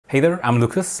Hey there, I'm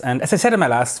Lucas, and as I said in my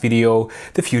last video,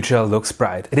 the future looks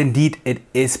bright. And indeed, it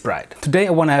is bright. Today I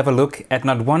want to have a look at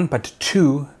not one, but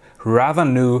two rather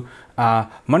new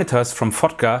monitors from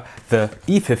Fotga, the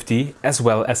E50 as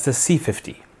well as the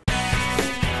C50.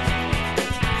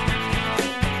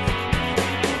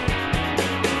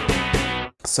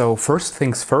 So first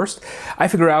things first, I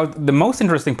figure out the most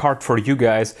interesting part for you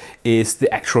guys is the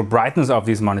actual brightness of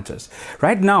these monitors.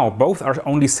 Right now, both are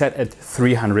only set at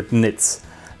 300 nits.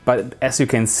 But as you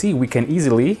can see, we can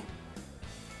easily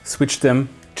switch them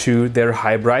to their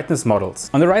high brightness models.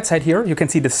 On the right side here, you can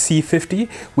see the C50,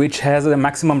 which has a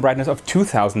maximum brightness of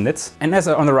 2000 nits. And as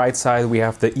on the right side, we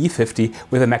have the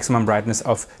E50 with a maximum brightness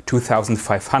of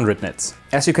 2500 nits.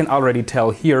 As you can already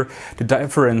tell here, the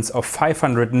difference of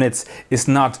 500 nits is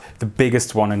not the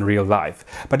biggest one in real life.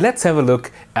 But let's have a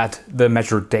look at the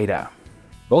measured data.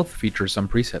 Both feature some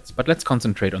presets, but let's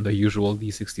concentrate on the usual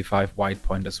D65 wide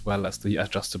point as well as the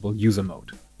adjustable user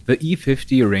mode. The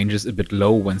E50 ranges a bit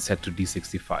low when set to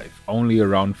D65, only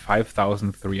around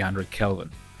 5300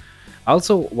 Kelvin.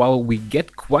 Also, while we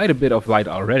get quite a bit of light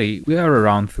already, we are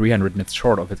around 300 nits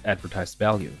short of its advertised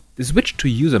value. The switch to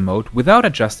user mode without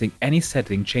adjusting any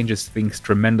setting changes things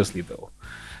tremendously though.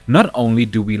 Not only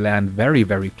do we land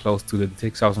very close to the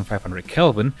 6500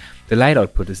 Kelvin, the light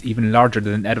output is even larger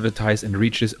than advertised and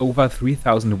reaches over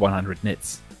 3100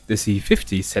 nits. The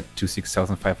C50 set to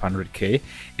 6500K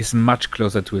is much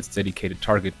closer to its dedicated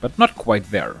target, but not quite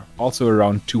there, also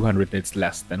around 200 nits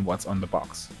less than what's on the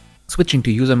box. Switching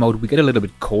to user mode, we get a little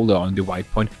bit colder on the wide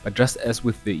point, but just as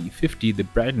with the E50, the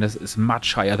brightness is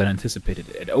much higher than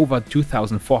anticipated, at over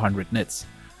 2400 nits.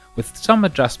 With some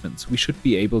adjustments, we should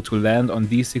be able to land on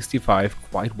D65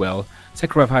 quite well,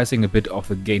 sacrificing a bit of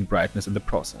the gain brightness in the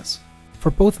process.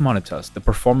 For both monitors, the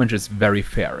performance is very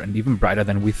fair and even brighter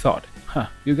than we thought.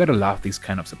 You gotta love these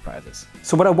kind of surprises.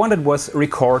 So what I wanted was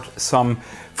record some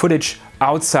footage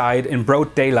outside in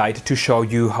broad daylight to show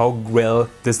you how well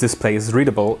this display is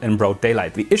readable in broad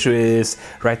daylight. The issue is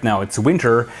right now it's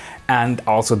winter and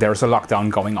also there's a lockdown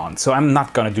going on, so I'm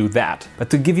not gonna do that. But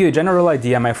to give you a general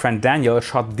idea, my friend Daniel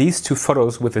shot these two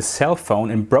photos with his cell phone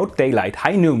in broad daylight,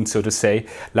 high noon so to say,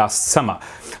 last summer.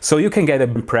 So you can get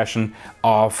an impression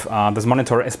of this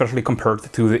monitor, especially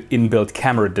compared to the inbuilt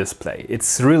camera display.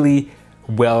 It's really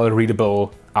well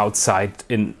readable outside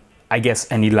in, I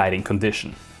guess, any lighting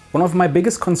condition. One of my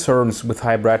biggest concerns with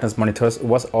high brightness monitors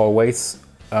was always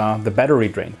the battery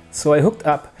drain. So I hooked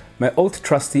up my old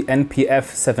trusty NPF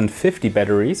 750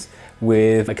 batteries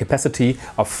with a capacity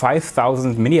of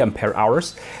 5000 mAh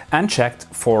and checked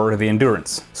for the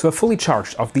endurance. So a fully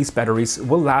charged of these batteries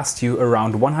will last you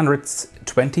around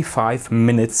 125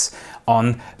 minutes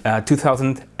on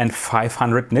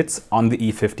 2500 nits on the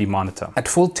E50 monitor. At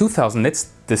full 2000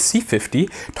 nits, the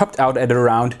C50 topped out at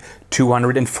around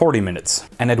 240 minutes.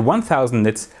 And at 1000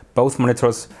 nits, both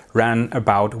monitors ran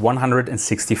about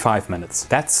 165 minutes.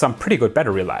 That's some pretty good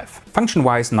battery life.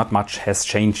 Function-wise, not much has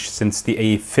changed since the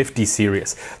A50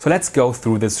 series. So let's go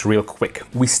through this real quick.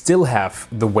 We still have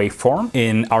the waveform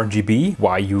in RGB,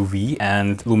 YUV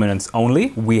and luminance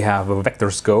only. We have a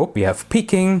vectorscope, we have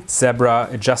peaking, zebra,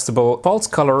 adjustable, false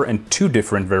color in two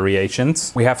different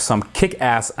variations. We have some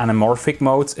kick-ass anamorphic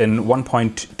modes in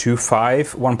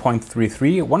 1.25,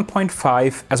 1.33,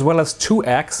 1.5, as well as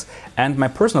 2x, and my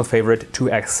personal favorite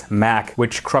 2x Mac,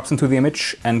 which crops into the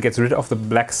image and gets rid of the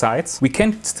black sides. We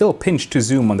can still pinch to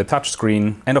zoom on the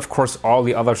touchscreen, and of course all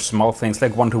the other small things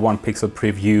like 1:1 pixel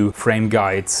preview, frame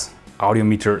guides, audio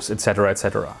meters, etc,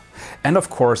 etc. And of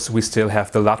course we still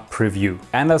have the LUT preview.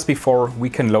 And as before, we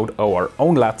can load our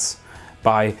own LUTs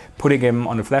by putting them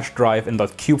on a flash drive in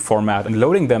 .cube format and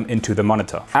loading them into the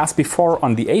monitor. As before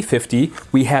on the A50,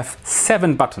 we have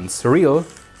 7 buttons, real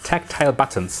tactile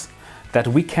buttons, that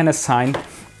we can assign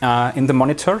in the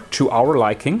monitor to our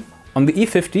liking. On the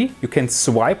E50, you can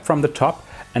swipe from the top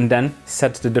and then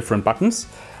set the different buttons.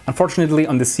 Unfortunately,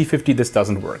 on the C50, this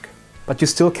doesn't work, but you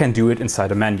still can do it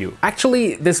inside a menu.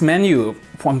 Actually, this menu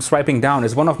from swiping down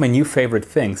is one of my new favorite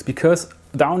things, because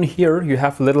down here you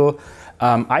have little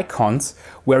icons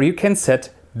where you can set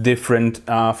different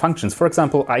functions. For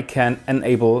example, I can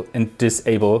enable and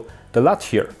disable the LUT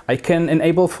here. I can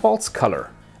enable false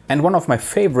color. And one of my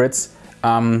favorites,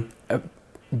 a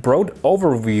broad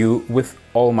overview with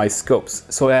all my scopes.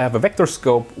 So I have a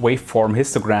vectorscope, waveform,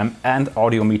 histogram and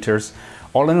audio meters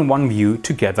all in one view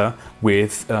together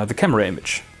with the camera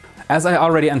image. As I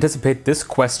already anticipate this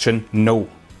question, no,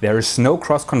 There is no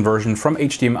cross conversion from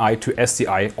HDMI to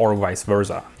SDI or vice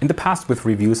versa. In the past with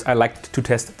reviews, I liked to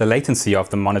test the latency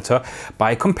of the monitor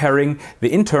by comparing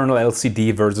the internal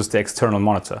LCD versus the external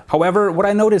monitor. However, what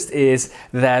I noticed is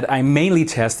that I mainly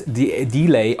test the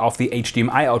delay of the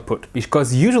HDMI output,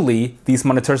 because usually these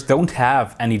monitors don't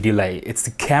have any delay. It's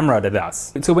the camera that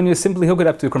does. So when you simply hook it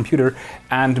up to the computer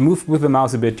and move with the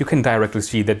mouse a bit, you can directly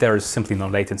see that there is simply no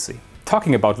latency.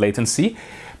 Talking about latency,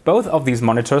 both of these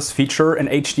monitors feature an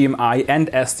HDMI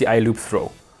and SDI loop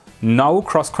throw. No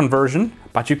cross conversion,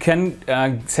 but you can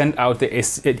send out the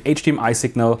HDMI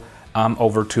signal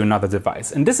over to another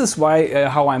device. And this is why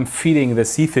how I'm feeding the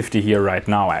C50 here right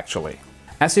now actually.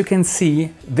 As you can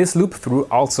see, this loop through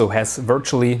also has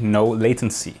virtually no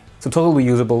latency. So totally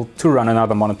usable to run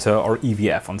another monitor or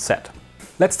EVF on set.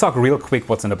 Let's talk real quick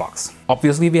what's in the box.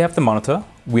 Obviously we have the monitor,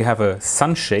 we have a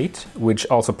sunshade, which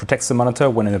also protects the monitor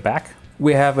when in the back.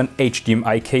 We have an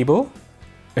HDMI cable,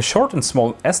 a short and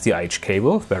small SDI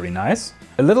cable, very nice,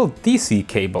 a little DC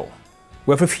cable.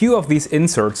 We have a few of these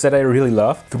inserts that I really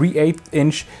love, 3/8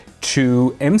 inch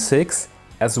to M6,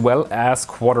 as well as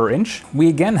 1/4 inch. We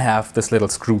again have this little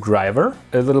screwdriver,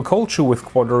 a little cold shoe with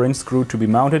 1/4 inch screw to be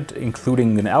mounted,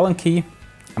 including an Allen key,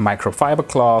 a microfiber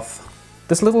cloth,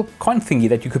 this little coin thingy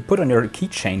that you could put on your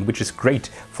keychain, which is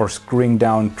great for screwing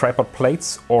down tripod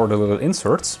plates or the little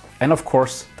inserts. And of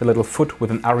course, the little foot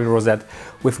with an ARRI rosette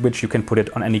with which you can put it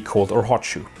on any cold or hot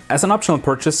shoe. As an optional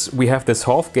purchase, we have this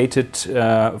half-gated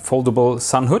foldable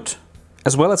sun hood,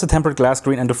 as well as a tempered glass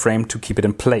screen and a frame to keep it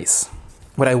in place.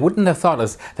 What I wouldn't have thought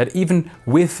is that even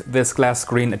with this glass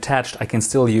screen attached, I can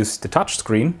still use the touch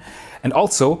screen. And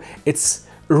also, it's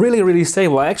really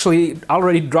stable. I actually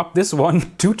already dropped this one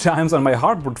 2 times on my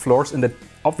hardwood floors and it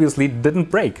obviously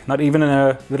didn't break, not even in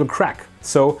a little crack.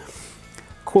 So,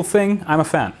 cool thing, I'm a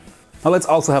fan. Now let's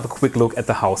also have a quick look at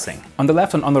the housing. On the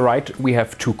left and on the right we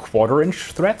have 2 1/4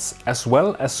 inch threads, as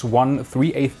well as one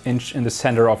 3/8 inch in the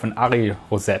center of an ARRI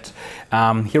rosette.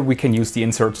 Here we can use the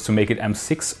inserts to make it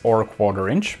M6 or 1/4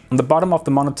 inch. On the bottom of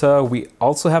the monitor we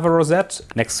also have a rosette.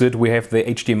 Next to it we have the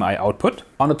HDMI output.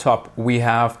 On the top we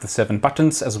have the 7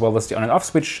 buttons, as well as the on and off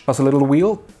switch, plus a little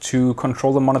wheel to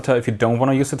control the monitor if you don't want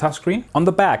to use the touchscreen. On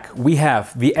the back we have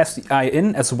the SDI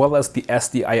in as well as the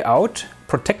SDI out,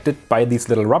 protected by these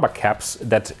little rubber caps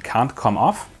that can't come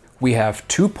off. We have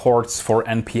 2 ports for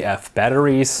NPF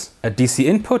batteries, a DC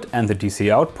input and a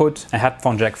DC output, a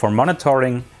headphone jack for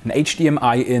monitoring, an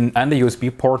HDMI in and a USB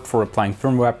port for applying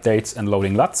firmware updates and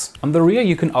loading LUTs. On the rear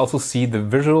you can also see the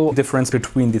visual difference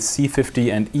between the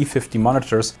C50 and E50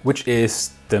 monitors, which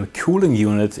is the cooling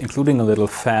unit, including a little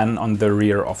fan on the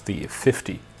rear of the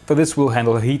E50. So this will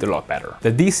handle heat a lot better.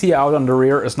 The DC out on the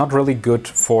rear is not really good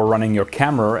for running your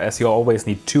camera, as you always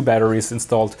need 2 batteries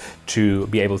installed to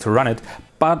be able to run it,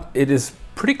 but it is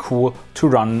pretty cool to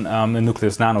run a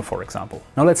Nucleus Nano, for example.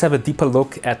 Now let's have a deeper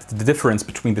look at the difference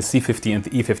between the C50 and the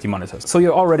E50 monitors. So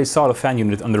you already saw the fan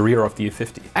unit on the rear of the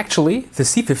E50. Actually, the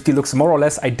C50 looks more or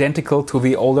less identical to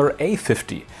the older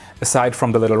A50, aside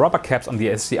from the little rubber caps on the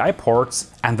SDI ports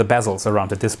and the bezels around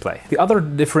the display. The other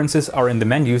differences are in the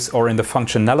menus or in the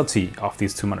functionality of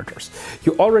these 2 monitors.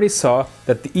 You already saw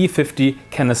that the E50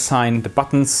 can assign the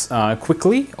buttons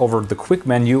quickly over the quick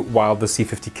menu, while the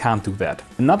C50 can't do that.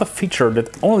 Another feature that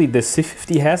only the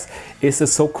C50 has is a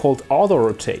so-called auto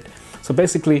rotate. So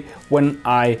basically, when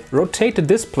I rotate the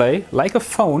display like a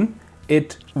phone,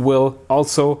 it will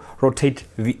also rotate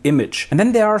the image. And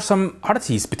then there are some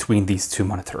oddities between these 2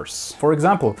 monitors. For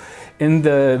example, in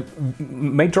the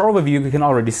major overview you can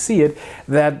already see it,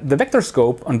 that the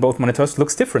vectorscope on both monitors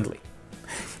looks differently.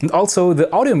 And also the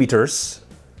audio meters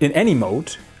in any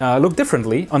mode look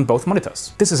differently on both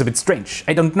monitors. This is a bit strange.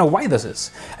 I don't know why this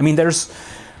is. I mean, there's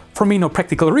for me no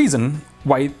practical reason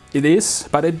why it is,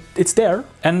 but it's there.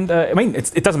 And I mean,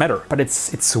 it doesn't matter, but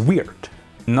it's weird.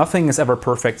 Nothing is ever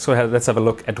perfect, so let's have a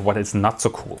look at what is not so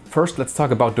cool. First, let's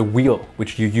talk about the wheel,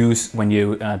 which you use when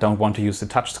you don't want to use the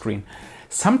touchscreen.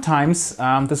 Sometimes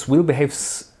this wheel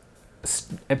behaves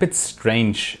a bit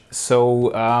strange,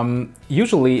 so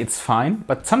usually it's fine,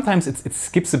 but sometimes it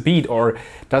skips a beat or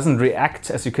doesn't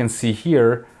react, as you can see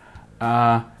here.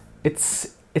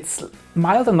 It's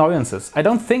mild annoyances. I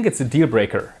don't think it's a deal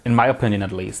breaker, in my opinion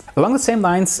at least. Along the same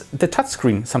lines, the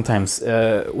touchscreen sometimes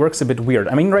works a bit weird.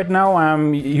 I mean, right now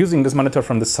I'm using this monitor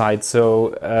from the side,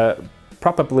 so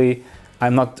probably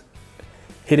I'm not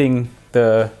hitting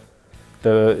the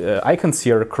icons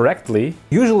here correctly.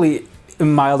 Usually a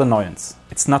mild annoyance.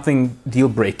 It's nothing deal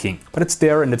breaking, but it's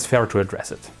there and it's fair to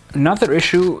address it. Another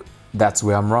issue That's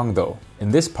where I'm wrong though.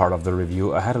 In this part of the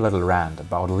review I had a little rant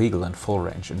about legal and full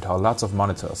range and how lots of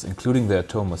monitors, including the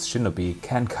Atomos Shinobi,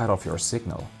 can cut off your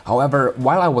signal. However,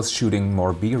 while I was shooting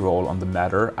more B-roll on the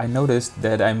matter, I noticed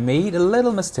that I made a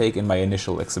little mistake in my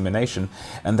initial examination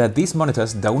and that these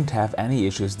monitors don't have any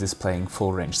issues displaying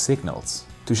full range signals.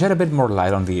 To shed a bit more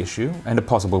light on the issue and a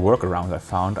possible workaround I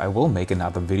found, I will make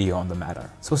another video on the matter,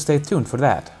 so stay tuned for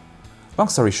that. Long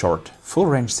story short, full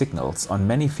range signals on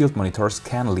many field monitors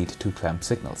can lead to clamp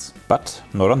signals, but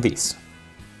not on these.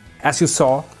 As you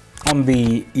saw, on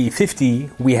the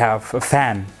E50 we have a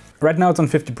fan. Right now it's on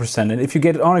 50%, and if you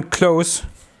get it on it close,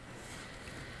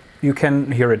 you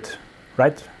can hear it,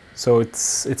 right? So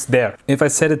it's there. If I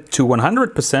set it to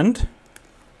 100%,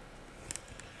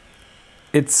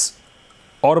 it's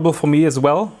audible for me as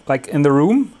well, like in the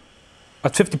room.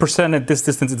 At 50% at this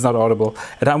distance it's not audible.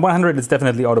 At 100 it's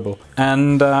definitely audible.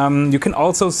 And you can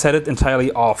also set it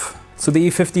entirely off. So the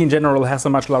E50 in general has a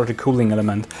much larger cooling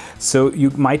element. So you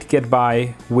might get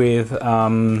by with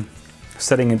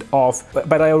setting it off,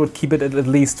 but I would keep it at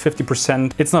least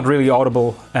 50%. It's not really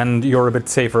audible and you're a bit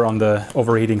safer on the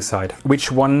overheating side.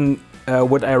 Which one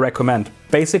would I recommend?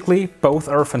 Basically, both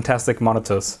are fantastic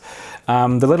monitors.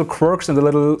 The little quirks and the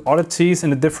little oddities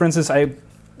and the differences, I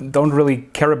don't really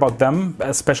care about them,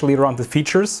 especially around the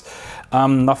features.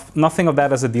 Nothing of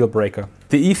that as a deal breaker.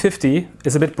 The E50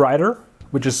 is a bit brighter,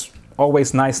 which is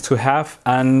always nice to have,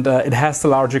 and it has the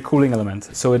larger cooling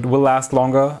element, so it will last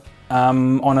longer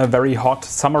on a very hot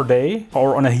summer day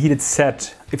or on a heated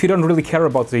set. If you don't really care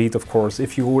about the heat, of course,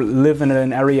 if you live in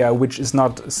an area which is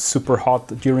not super hot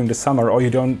during the summer or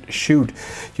you don't shoot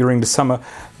during the summer,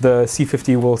 the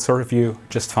C50 will serve you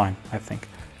just fine, I think.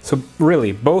 So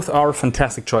really, both are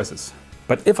fantastic choices.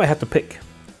 But if I had to pick,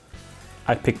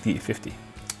 I'd pick the E50.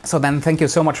 So then, thank you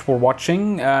so much for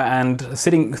watching and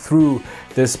sitting through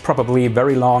this probably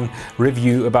very long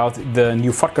review about the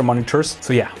new Fotga monitors.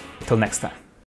 So yeah, till next time.